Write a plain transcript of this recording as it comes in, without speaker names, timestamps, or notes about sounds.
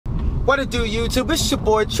What it do, YouTube? It's your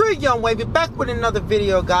boy TRILLGANG back with another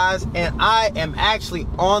video, guys, and I am actually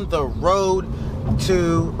on the road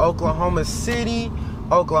to Oklahoma City,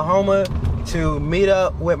 Oklahoma, to meet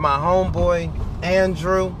up with my homeboy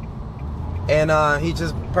Andrew. And he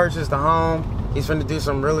just purchased a home. He's gonna do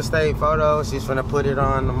some real estate photos. He's gonna put it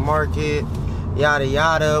on the market, yada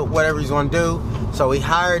yada, whatever he's gonna do. So he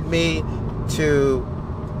hired me to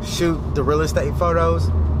shoot the real estate photos.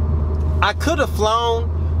 I could have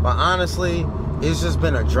flown, but honestly, it's just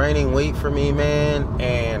been a draining week for me, man.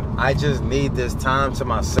 And I just need this time to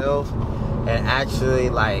myself and actually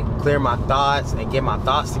like clear my thoughts and get my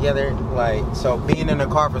thoughts together. Like, so being in the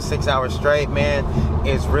car for 6 hours straight, man,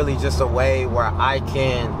 is really just a way where I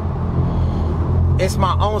can, it's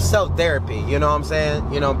my own self-therapy, you know what I'm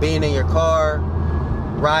saying? You know, being in your car,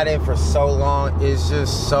 riding for so long is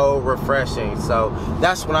just so refreshing. So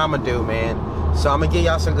that's what I'm gonna do, man. So I'm gonna give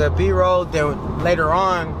y'all some good B-roll. Then later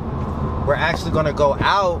on, we're actually gonna go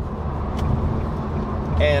out,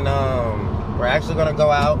 and we're actually gonna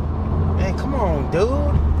go out. Man, come on, dude,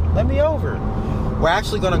 let me over. We're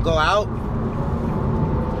actually gonna go out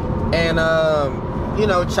and you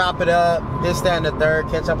know, chop it up, this, that, and the third,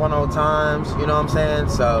 catch up on old times. You know what I'm saying?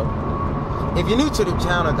 So if you're new to the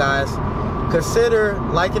channel, guys, consider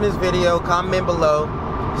liking this video, comment below,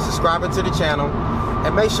 subscribing to the channel,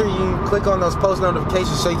 and make sure you click on those post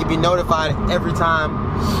notifications so you can be notified every time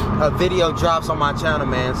a video drops on my channel,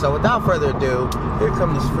 man. So without further ado, here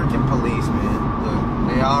come this freaking police, man.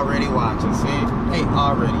 Look, they already watching. See? They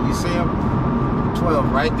already. You see them?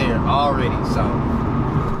 12 right there already. So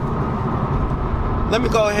let me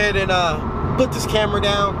go ahead and put this camera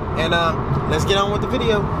down and let's get on with the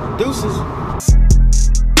video. Deuces.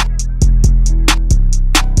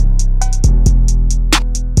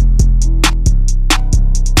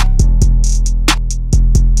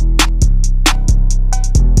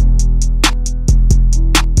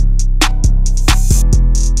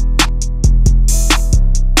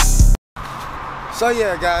 So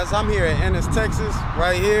yeah, guys, I'm here at Ennis, Texas,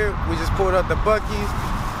 right here. We just pulled up the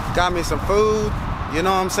Buc-ee's, got me some food, you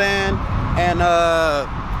know what I'm saying, and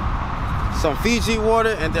some Fiji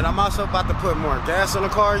water, and then I'm also about to put more gas in the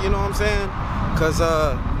car, you know what I'm saying, because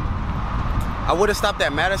I would have stopped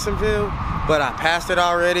at Madisonville, but I passed it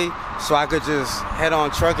already, so I could just head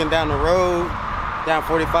on trucking down the road, down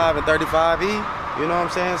 45 and 35E, you know what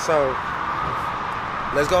I'm saying. So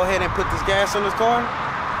let's go ahead and put this gas in this car,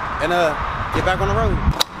 and get back on the road.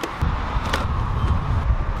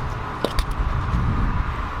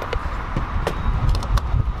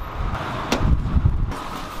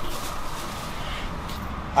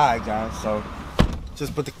 Alright, guys, so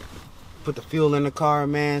just put the fuel in the car,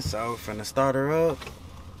 man. So finna start her up.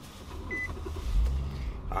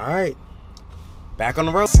 Alright, back on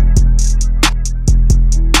the road.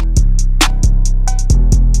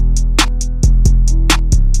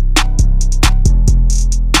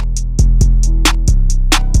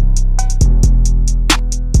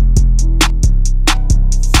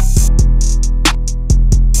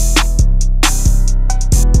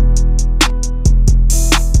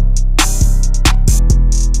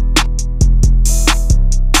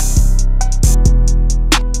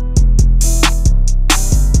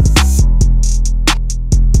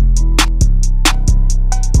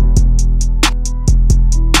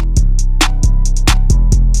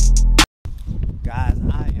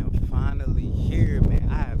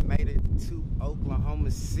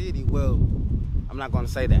 City. Well, I'm not gonna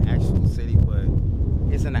say the actual city, but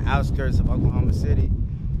it's in the outskirts of Oklahoma City.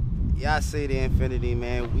 Y'all see the infinity,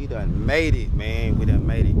 man. We done made it, man. We done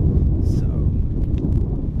made it. So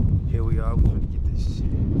here we are. We're gonna get this shit.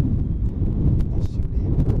 You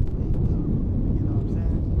know what I'm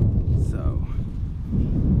saying? So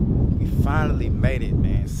we finally made it,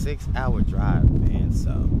 man. 6-hour drive, man.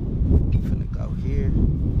 So we're finna go here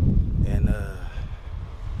and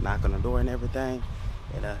knock on the door and everything.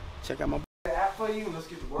 And check out my app for you. Let's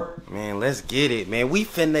get to work. Man, let's get it, man. We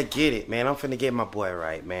finna get it, man. I'm finna get my boy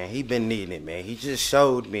right, man. He been needing it, man. He just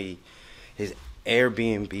showed me his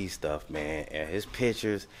Airbnb stuff, man, and his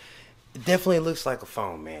pictures. It definitely looks like a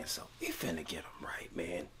phone, man. So we finna get him right,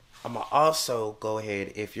 man. I'ma also go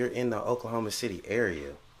ahead, if you're in the Oklahoma City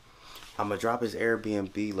area, I'ma drop his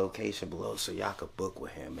Airbnb location below so y'all could book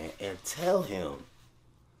with him, man, and tell him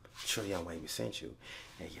TRILLGANG sent you.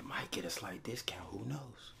 And you might get a slight discount. Who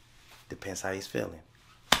knows? Depends how he's feeling.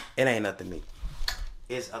 It ain't up to me.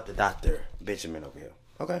 It's up to Dr. Benjamin over here.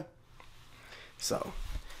 Okay? So,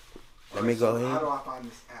 let me go ahead. How do I find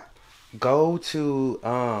this app? Go to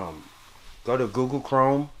Google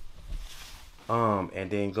Chrome.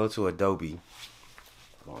 And then go to Adobe.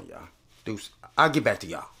 Come on, y'all. I'll get back to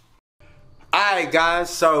y'all. Alright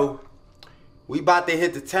guys, so we about to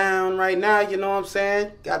hit the town right now, you know what I'm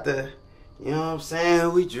saying? Got the, you know what I'm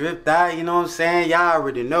saying, we dripped out, you know what I'm saying? Y'all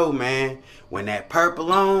already know, man, when that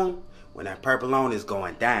purple on is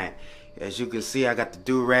going down. As you can see, I got the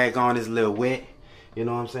do-rag on, it's a little wet, you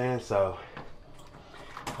know what I'm saying? So,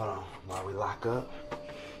 hold on, while we lock up,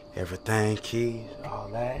 everything, keys, all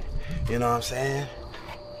that, you know what I'm saying?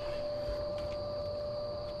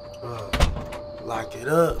 Lock it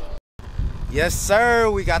up. Yes,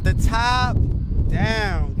 sir. We got the top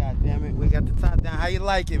down. God damn it. We got the top down. How you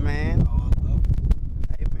like it, man?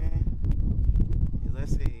 Hey, man.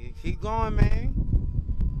 Let's see. Keep going, man.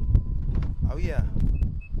 Oh, yeah.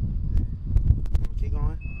 Keep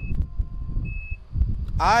going.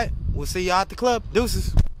 All right. We'll see y'all at the club.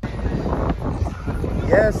 Deuces.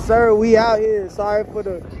 Yes, sir. We out here. Sorry for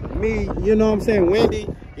me, you know what I'm saying,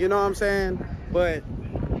 windy. You know what I'm saying? But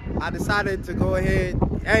I decided to go ahead.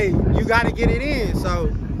 Hey, you got to get it in. So,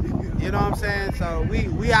 you know what I'm saying? So,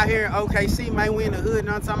 we out here in OKC, man. We in the hood, you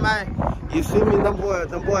know what I'm talking about? You see me? Them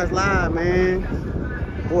boys live,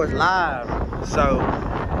 man. Boys live. So,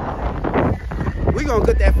 we gonna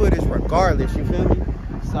get that footage regardless, you feel me?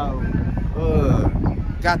 So,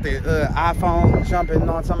 got the iPhone jumping, you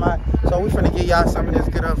know what I'm talking about? So, we finna give y'all some of this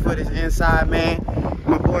good up footage inside, man.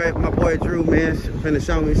 My boy Drew, man, finna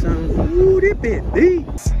show me something. Ooh, this bit deep.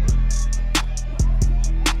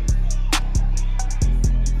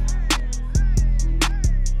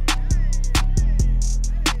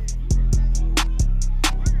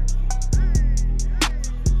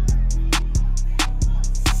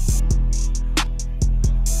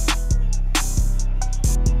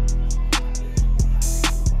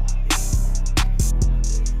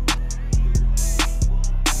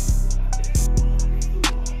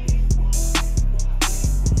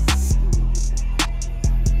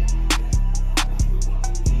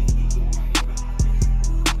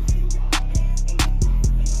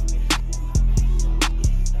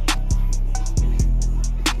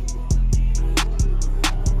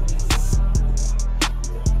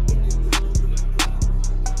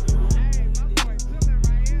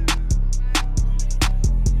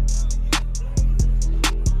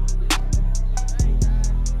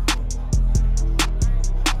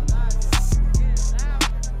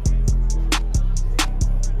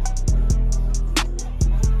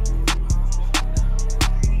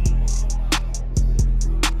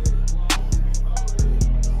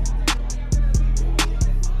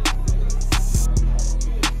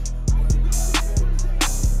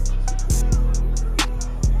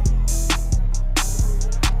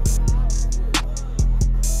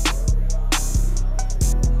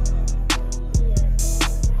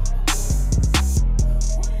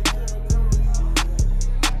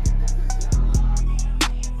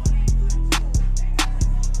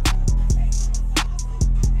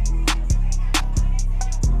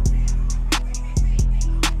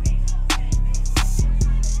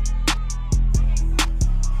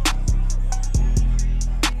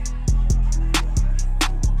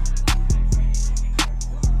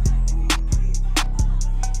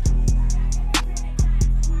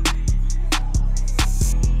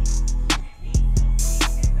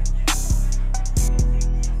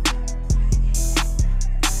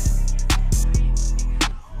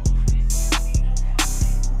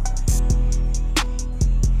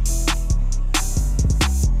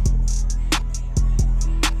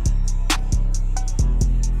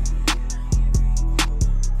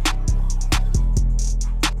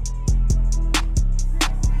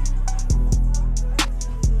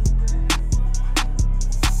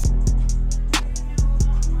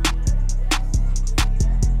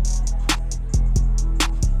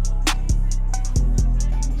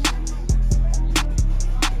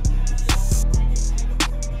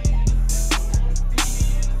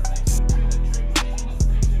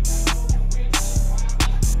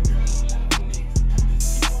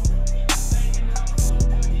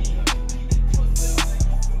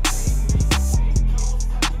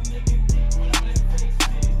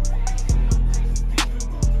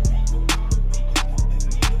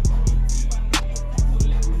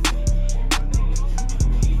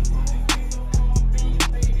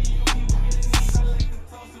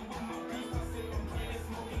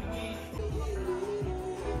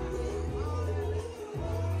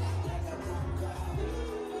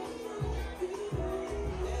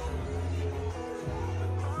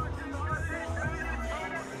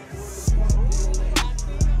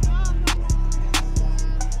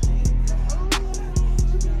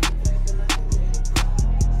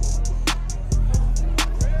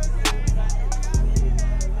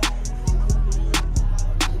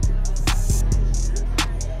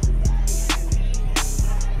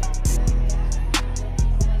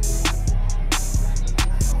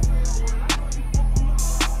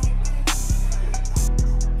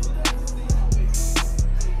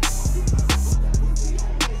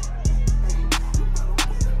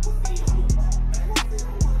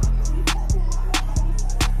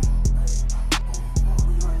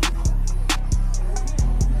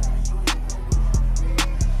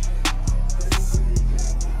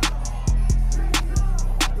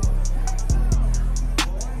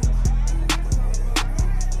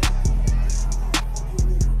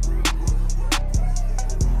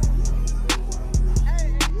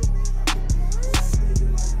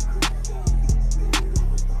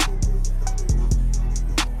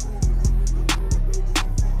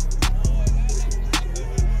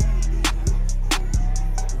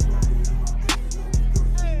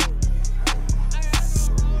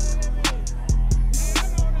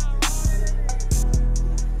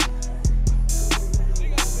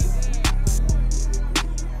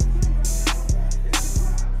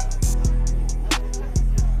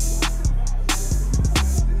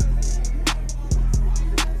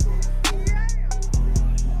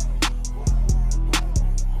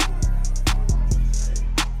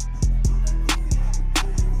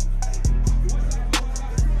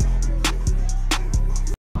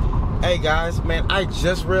 Hey guys, man, I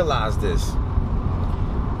just realized this.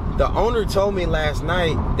 The owner told me last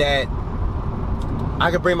night that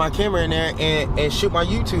I could bring my camera in there and shoot my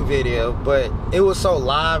YouTube video, but it was so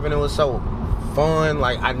live and it was so fun.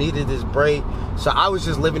 Like, I needed this break, so I was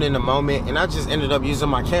just living in the moment, and I just ended up using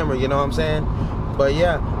my camera, you know what I'm saying? But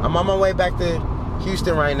yeah, I'm on my way back to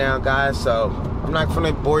Houston right now, guys, so I'm not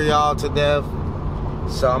gonna bore y'all to death.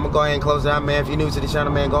 So I'm gonna go ahead and close it out, man. If you're new to the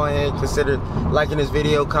channel, man, go ahead and consider liking this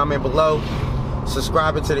video, comment below,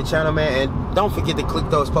 subscribing to the channel, man, and don't forget to click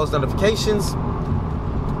those post notifications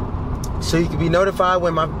so you can be notified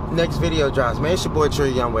when my next video drops, man. It's your boy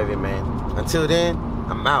TRILLGANG, man. Until then,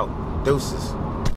 I'm out. Deuces.